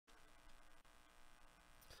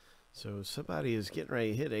So somebody is getting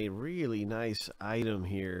ready to hit a really nice item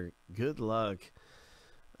here. Good luck.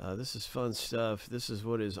 This is fun stuff. This is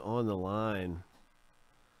what is on the line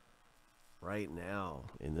right now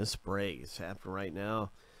in this break. It's happening right now.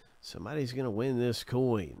 Somebody's going to win this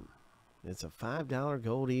coin. It's a $5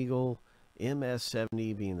 Gold Eagle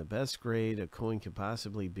MS70, being the best grade a coin could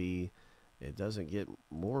possibly be. It doesn't get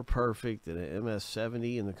more perfect than an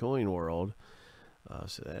MS70 in the coin world.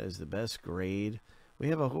 So that is the best grade. We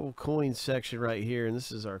have a whole coin section right here, and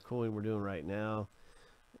this is our coin we're doing right now.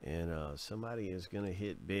 And somebody is going to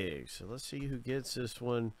hit big. So let's see who gets this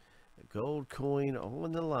one. A gold coin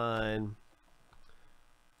on the line.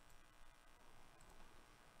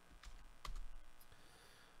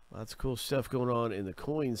 Lots of cool stuff going on in the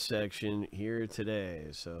coin section here today.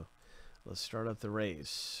 So let's start up the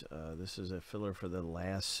race. This is a filler for the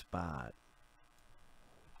last spot.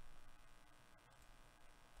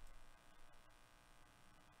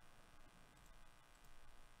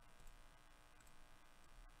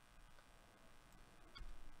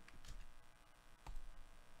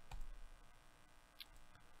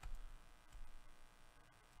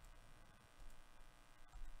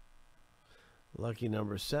 Lucky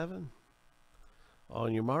number 7.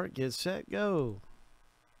 On your mark, get set, go.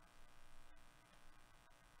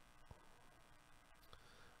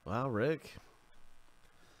 Wow, Rick.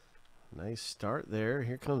 Nice start there.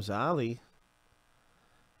 Here comes Ali.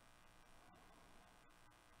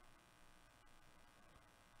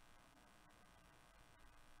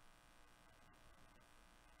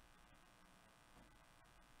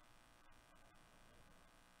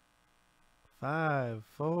 Five,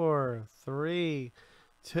 4, 3,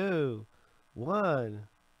 2, 1.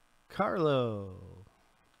 Carlo.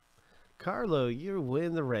 Carlo, you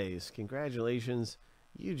win the race. Congratulations.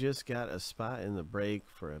 You just got a spot in the break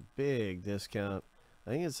for a big discount.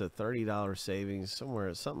 I think it's a $30 savings,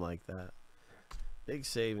 somewhere, something like that. Big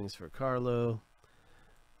savings for Carlo.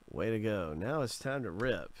 Way to go. Now it's time to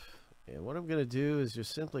rip. And what I'm going to do is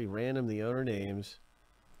just simply random the owner names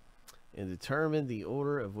and determine the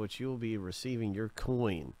order of which you'll be receiving your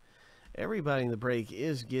coin. Everybody in the break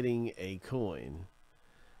is getting a coin,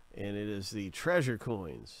 and it is the treasure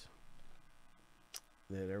coins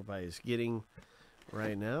that everybody's getting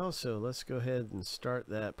right now. So let's go ahead and start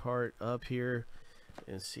that part up here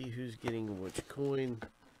and see who's getting which coin.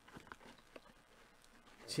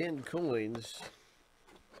 10 coins.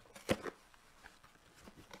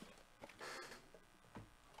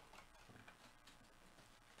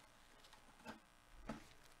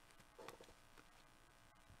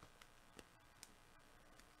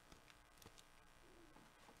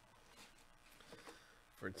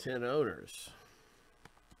 For 10 owners.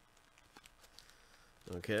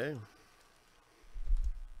 Okay.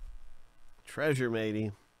 Treasure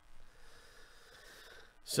matey.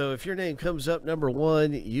 So if your name comes up number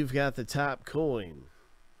 1, you've got the top coin.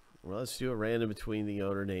 Well, let's do a random between the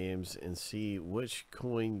owner names and see which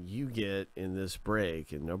coin you get in this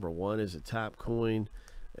break. And number 1 is a top coin.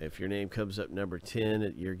 If your name comes up number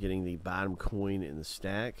 10, you're getting the bottom coin in the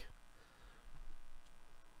stack.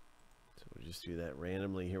 We'll just do that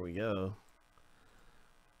randomly. Here we go.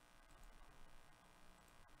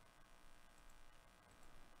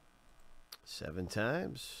 Seven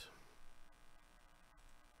times.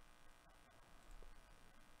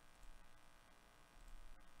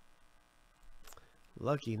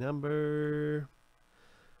 Lucky number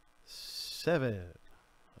 7.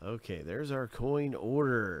 Okay, there's our coin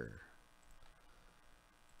order.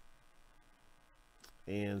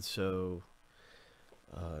 And so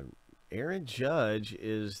Aaron Judge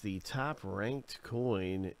is the top ranked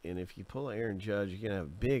coin, and if you pull Aaron Judge, you're going to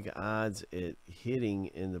have big odds at hitting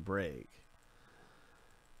in the break.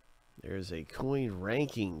 There's a coin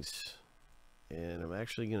rankings, and I'm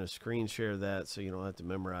actually going to screen share that so you don't have to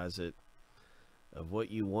memorize it, of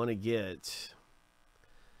what you want to get.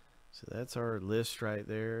 So that's our list right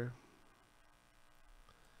there.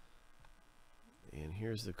 And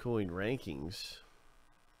here's the coin rankings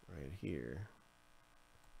right here.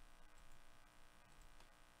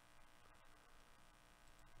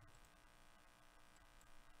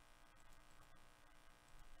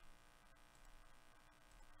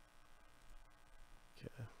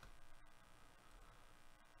 Okay.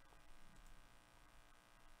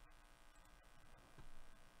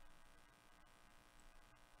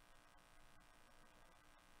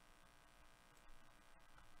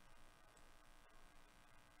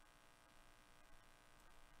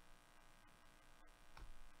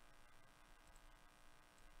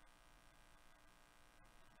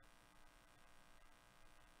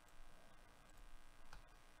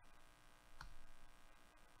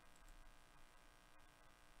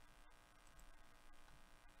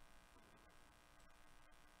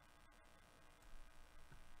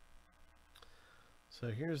 So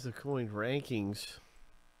here's the coin rankings,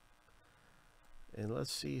 and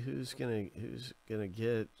let's see who's gonna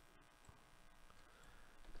get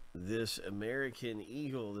this American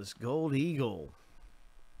Eagle, this gold eagle.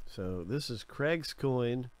 So this is Craig's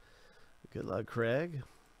coin. Good luck, Craig.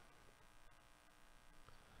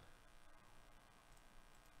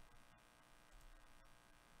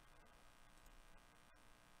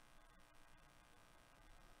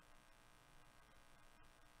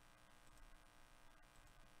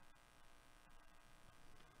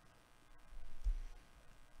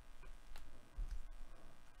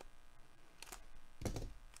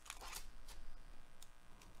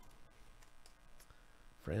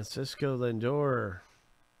 Francisco Lindor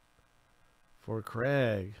for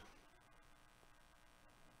Craig.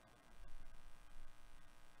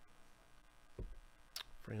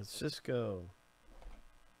 Francisco.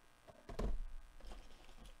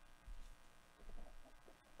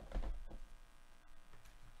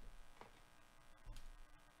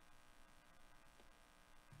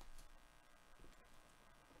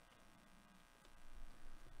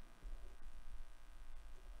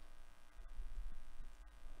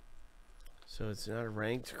 So it's not a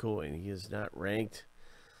ranked coin. He is not ranked.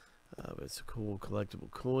 But it's a cool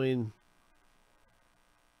collectible coin.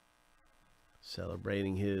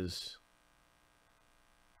 Celebrating his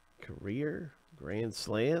career Grand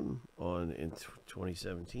Slam in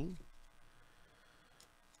 2017.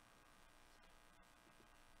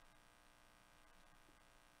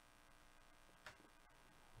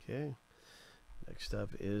 Okay. Next up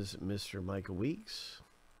is Mr. Michael Weeks.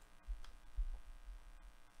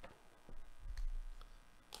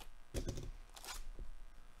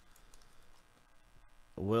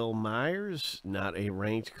 Will Myers, not a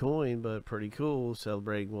ranked coin, but pretty cool.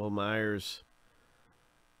 Celebrating Will Myers.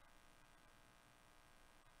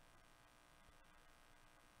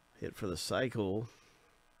 Hit for the cycle.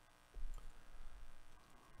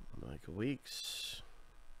 Michael Weeks.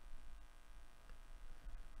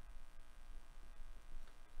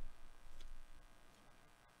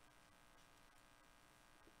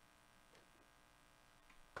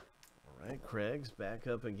 All right, Craig's back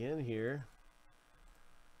up again here.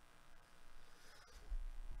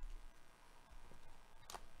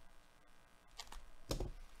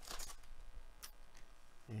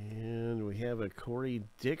 And we have a Corey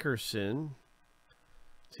Dickerson,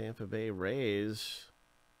 Tampa Bay Rays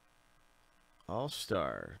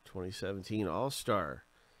All-Star, 2017 All-Star.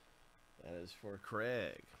 That is for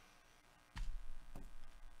Craig.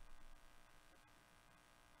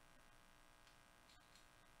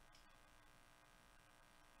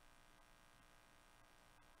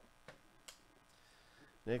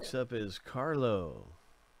 Next up is Carlo.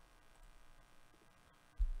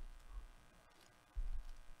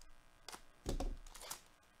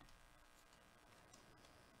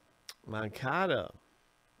 Moncada.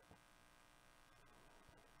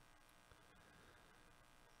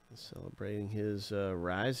 Celebrating his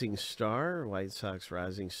rising star, White Sox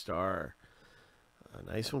rising star.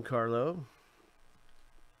 Nice one, Carlo.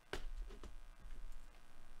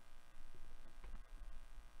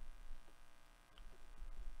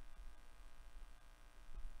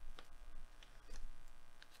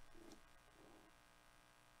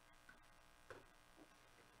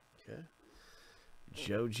 Okay.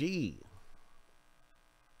 Joe G.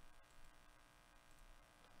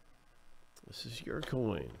 This is your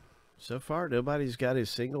coin. So far, nobody's got a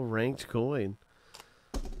single ranked coin.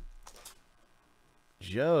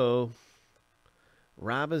 Joe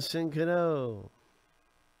Robinson Cano.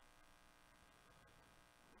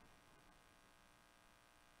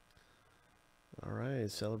 All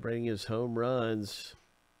right, celebrating his home runs.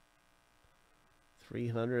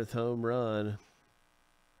 300th home run.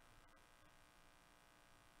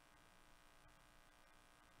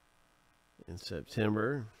 In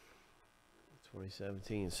September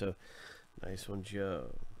 2017. So nice one,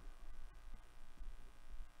 Joe.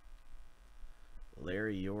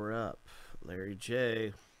 Larry, you're up. Larry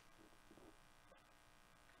J.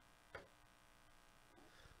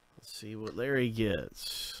 Let's see what Larry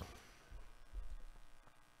gets.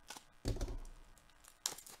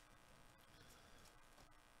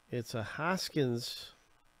 It's a Hoskins.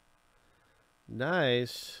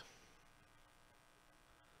 Nice.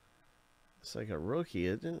 It's like a rookie,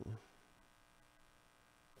 isn't it?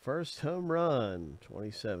 First home run,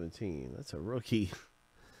 2017. That's a rookie.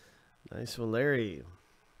 Nice one, Larry.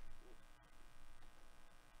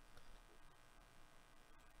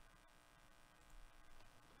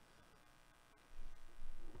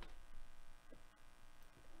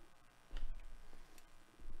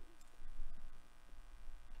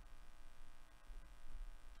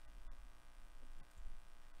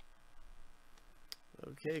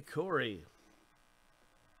 Okay, Corey.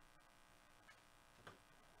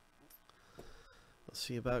 Let's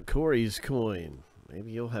see about Corey's coin.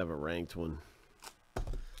 Maybe you'll have a ranked one.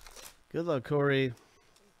 Good luck, Corey.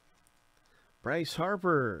 Bryce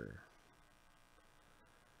Harper.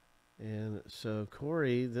 And so,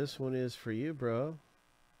 Corey, this one is for you, bro.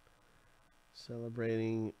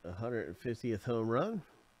 Celebrating 150th home run.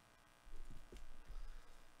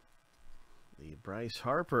 The Bryce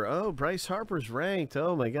Harper. Oh, Bryce Harper's ranked.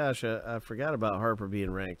 Oh, my gosh. I forgot about Harper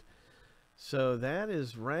being ranked. So, that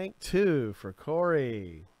is rank 2 for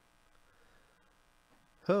Corey.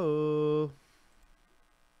 Ho!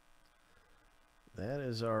 That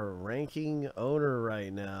is our ranking owner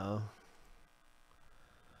right now.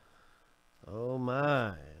 Oh,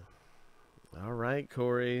 my. All right,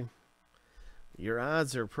 Corey. Your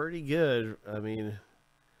odds are pretty good. I mean,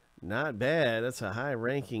 not bad. That's a high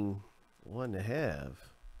ranking one to have.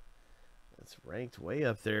 That's ranked way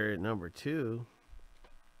up there at number 2.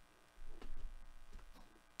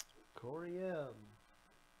 Corey M.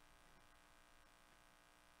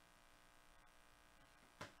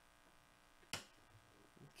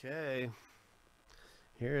 Okay.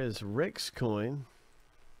 Here is Rick's coin.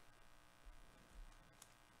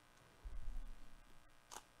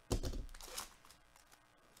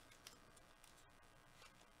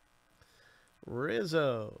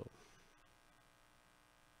 Rizzo.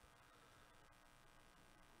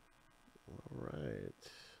 All right.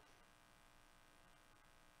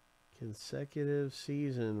 Consecutive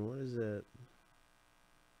season. What is that?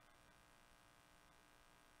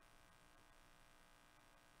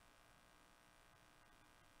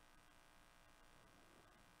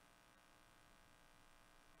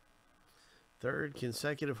 Third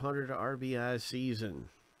consecutive 100 RBI season.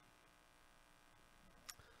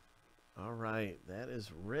 All right, that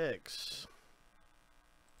is Rick's.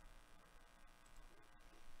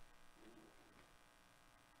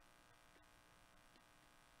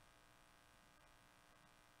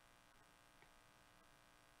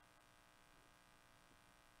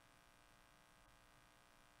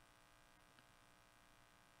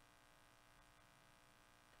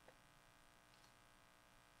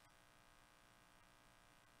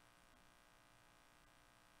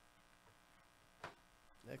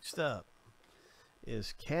 Next up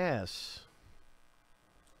is Cass.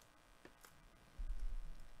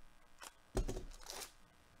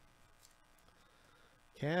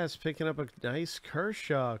 Cass picking up a nice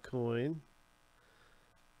Kershaw coin.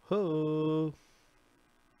 Ho!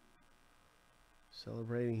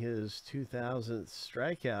 Celebrating his 2000th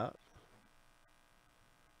strikeout.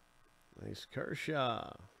 Nice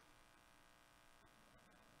Kershaw.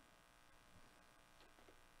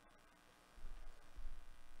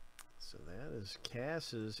 So that is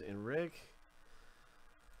Cass's, and Rick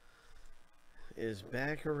is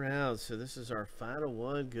back around. So this is our final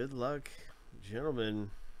one. Good luck,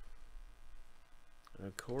 gentlemen.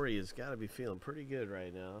 Corey has got to be feeling pretty good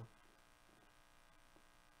right now.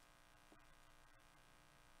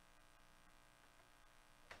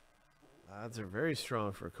 Odds are very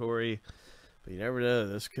strong for Corey, but you never know.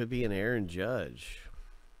 This could be an Aaron Judge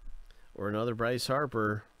or another Bryce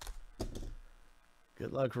Harper.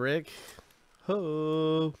 Good luck, Rick.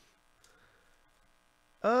 Ho!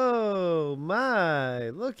 Oh, my.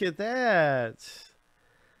 Look at that.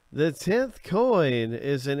 The 10th coin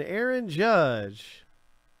is an Aaron Judge.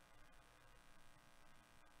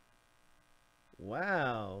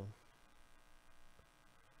 Wow.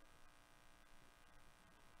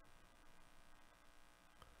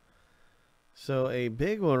 So a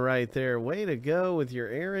big one right there. Way to go with your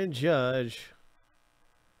Aaron Judge.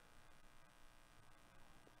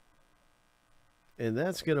 And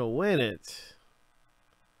that's going to win it.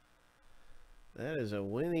 That is a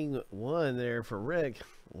winning one there for Rick.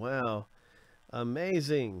 Wow.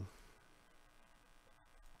 Amazing.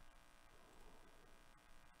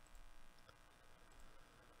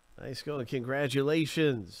 Nice going.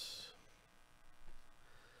 Congratulations.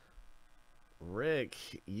 Rick,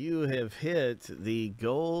 you have hit the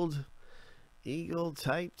Gold Eagle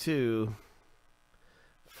Type 2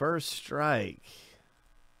 first strike.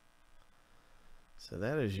 So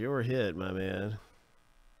that is your hit, my man.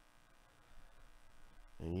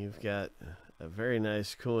 And you've got a very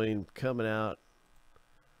nice coin coming out.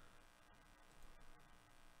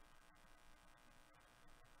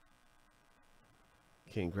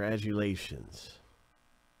 Congratulations.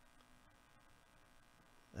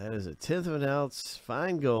 That is a 1/10 of an ounce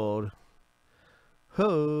fine gold.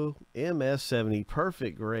 Ho, MS70,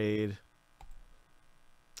 perfect grade.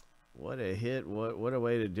 What a hit. What a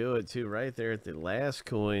way to do it, too, right there at the last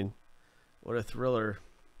coin. What a thriller.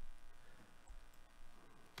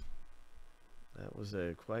 That was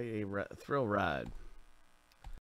quite a thrill ride.